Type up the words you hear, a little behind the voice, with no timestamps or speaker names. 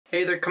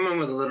Hey, they're coming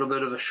with a little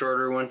bit of a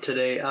shorter one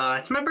today.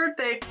 It's my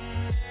birthday.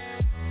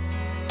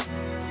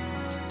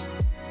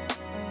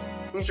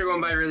 Things are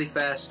going by really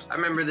fast. I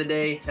remember the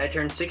day I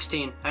turned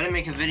 16. I didn't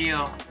make a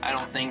video, I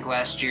don't think,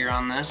 last year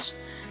on this,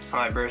 on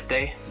my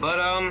birthday. But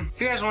if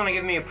you guys want to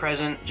give me a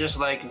present, just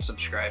like and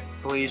subscribe,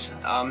 please.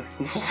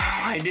 This is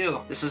all I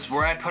do. This is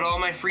where I put all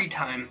my free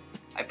time.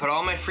 I put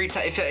all my free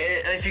time.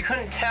 If you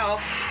couldn't tell,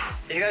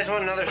 if you guys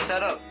want another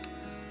setup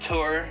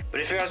tour,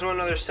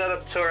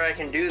 I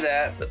can do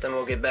that, but then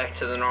we'll get back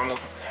to the normal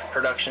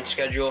production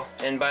schedule.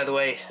 And by the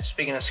way,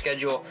 speaking of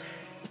schedule,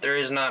 there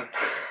is none.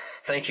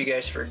 Thank you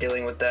guys for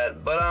dealing with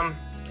that. But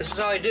this is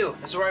all I do.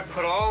 This is where I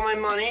put all my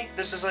money.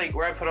 This is like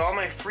where I put all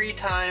my free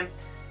time.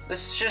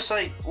 This is just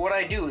like what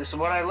I do. This is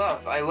what I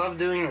love. I love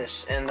doing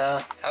this, and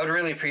I would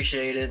really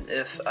appreciate it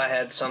if I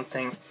had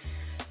something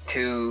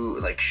to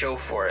like show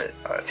for it.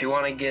 If you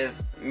want to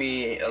give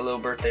me a little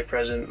birthday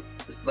present,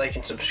 like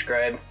and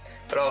subscribe,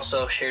 but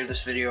also share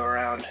this video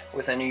around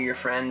with any of your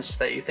friends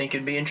that you think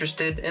would be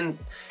interested in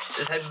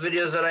the type of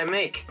videos that I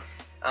make.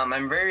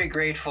 I'm very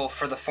grateful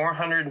for the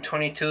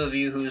 422 of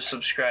you who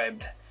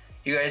subscribed.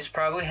 You guys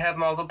probably have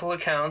multiple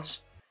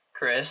accounts,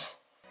 Chris.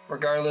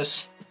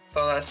 Regardless, with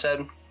all that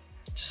said,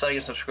 just like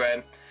and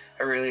subscribe.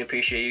 I really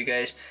appreciate you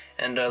guys,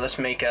 and let's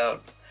make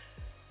out.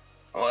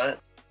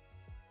 What?